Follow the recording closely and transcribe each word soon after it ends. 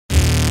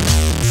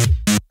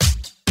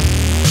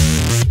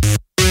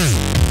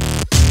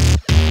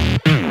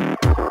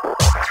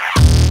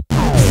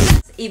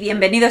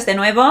bienvenidos de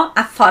nuevo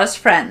a False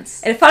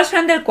Friends. El false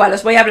friend del cual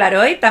os voy a hablar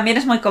hoy también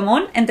es muy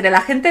común entre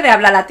la gente de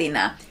habla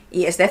latina,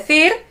 y es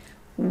decir,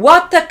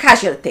 what a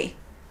casualty.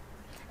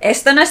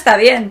 Esto no está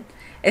bien.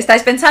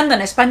 Estáis pensando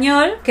en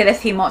español que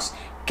decimos,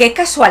 ¡qué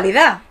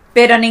casualidad!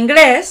 Pero en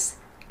inglés,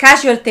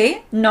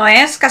 casualty no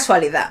es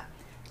casualidad.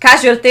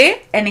 Casualty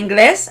en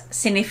inglés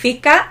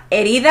significa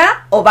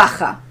herida o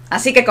baja.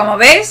 Así que como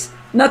veis,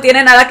 no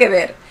tiene nada que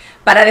ver.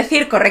 Para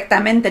decir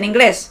correctamente en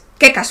inglés,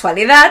 ¡qué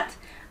casualidad!,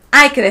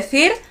 hay que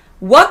decir,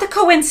 what a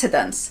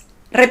coincidence.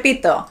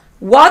 Repito,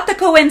 what a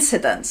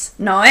coincidence.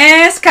 No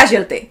es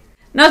casualty.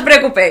 No os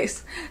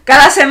preocupéis.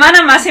 Cada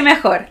semana más y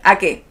mejor,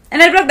 aquí,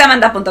 en el blog de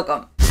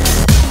Amanda.com.